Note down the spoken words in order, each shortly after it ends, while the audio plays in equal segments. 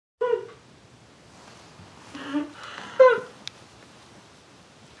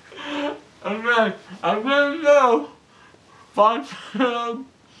Okay, I'm gonna go. Bye,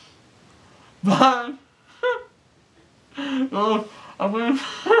 bye. Oh, I'm gonna.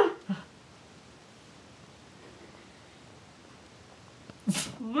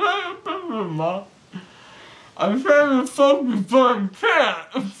 I'm trying to focus, but I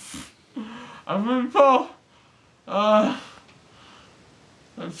can't. I'm gonna call,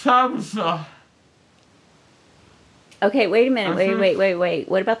 Tabitha. Okay, wait a minute. Wait.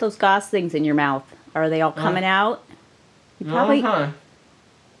 What about those gauze things in your mouth? Are they all coming out? You probably. Okay.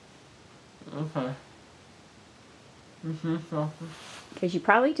 Okay. This is something. Because you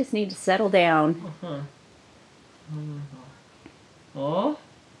probably just need to settle down. Okay. Oh?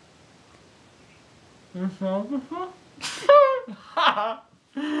 This something?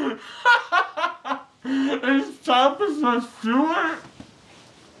 Is Tabitha Stewart?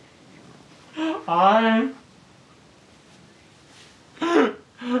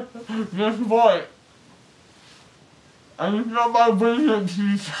 Guess what? I just got my wisdom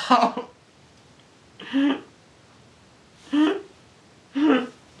teeth out.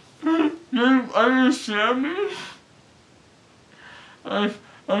 You understand me?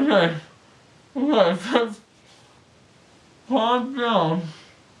 Okay. Okay, just calm down.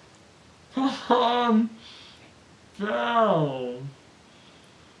 Calm down.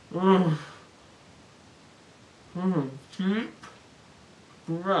 Ugh. Deep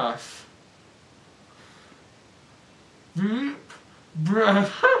breath. Deep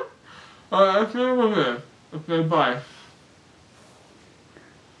breath. Alright, okay, we're good. Okay, bye.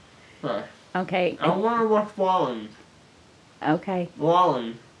 Bye. Okay. I want to watch Wally. Okay.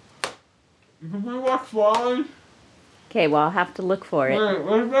 Wally. Can we watch Wally? Okay, well, I'll have to look for it. Wait,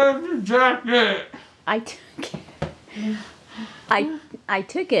 where's the jacket? I took it. I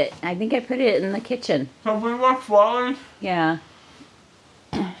took it. I think I put it in the kitchen. Can we watch Wally? Yeah.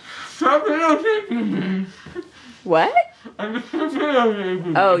 Stop videotaping me. What? I'm just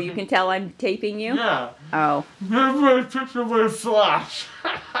videotaping. Oh, you can tell I'm taping you? Yeah. Oh. Here's my picture with a flash.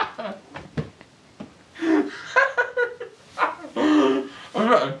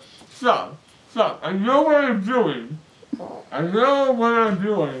 Okay, stop. I know what I'm doing.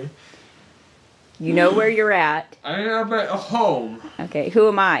 You know where you're at. I am at home. Okay, who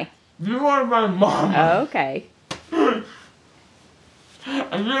am I? You are my mom. Oh, okay.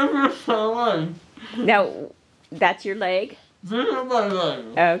 I gave you my leg. Now, that's your leg? This is my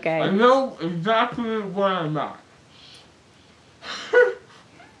leg. Okay. I know exactly where I'm at.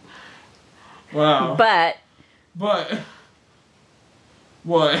 Wow. But what?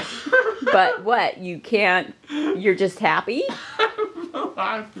 But what? You can't, you're just happy?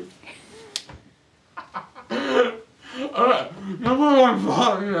 Alright, number one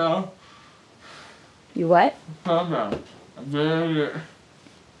fault now. You what? Calm down.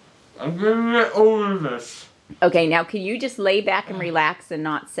 I'm gonna get over this. Okay, now can you just lay back and relax and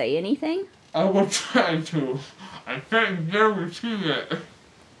not say anything? I will try to. I can't guarantee it.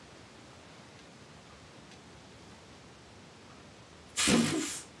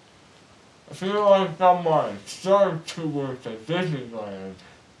 I feel like I'm on Star Tours at Disneyland.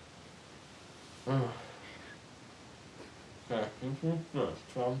 Okay, this is good.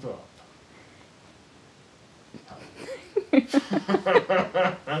 Thumbs up.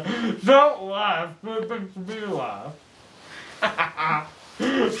 Don't laugh. It makes me laugh.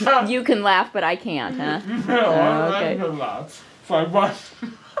 You can laugh, but I can't, huh? No, I Okay. like to laugh. So I must.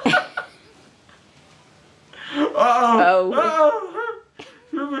 Oh.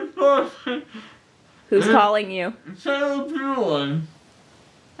 Who's calling you? Caleb Buellin.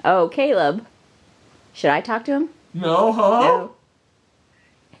 Oh, Caleb. Should I talk to him? No, huh? No.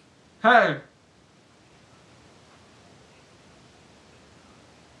 Hey.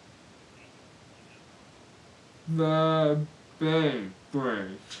 The Bay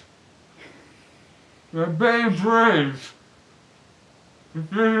Bridge. The Bay Bridge.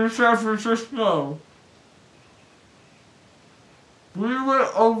 It's in San Francisco. We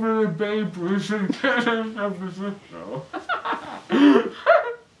went over the Bay Bridge in San Francisco.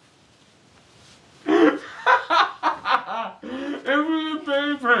 It was a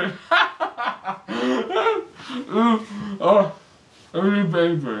Bay Bridge. Oh, it was a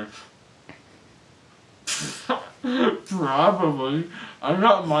Bay Bridge. Probably. I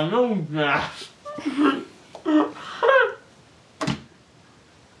got my own gas.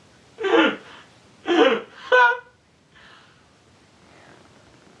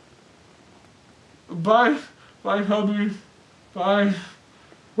 Bye, hubby. Bye,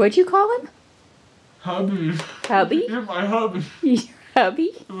 What'd you call him? hubby. Hubby? You're my hubby. Your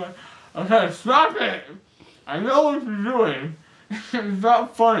hubby? Okay, stop it. I know what you're doing. It's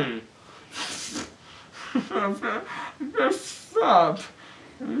not funny. Just stop.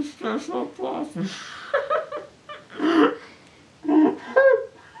 Just stop laughing.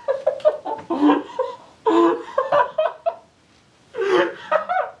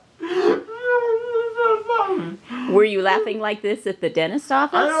 Were you laughing like this at the dentist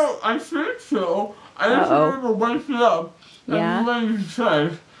office? I think so. I just Uh-oh. remember waking up and Yeah? the lady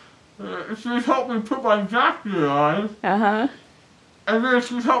said, she's helped me put my jacket on, Uh-huh. and then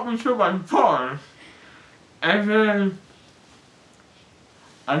she's helped me put my car. And then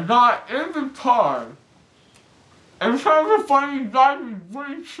I got in the car, and found a funny guy in a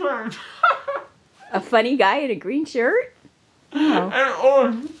green shirt. A funny guy in a green shirt? Oh. And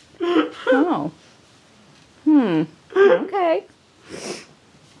orange. Oh. Okay.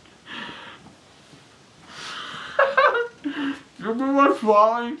 You ever watch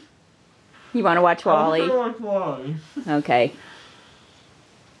Wally? You want to watch I Wally? watch Wally. Okay.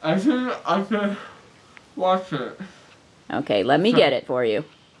 I think I can watch it. Okay, let me get it for you.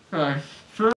 Okay.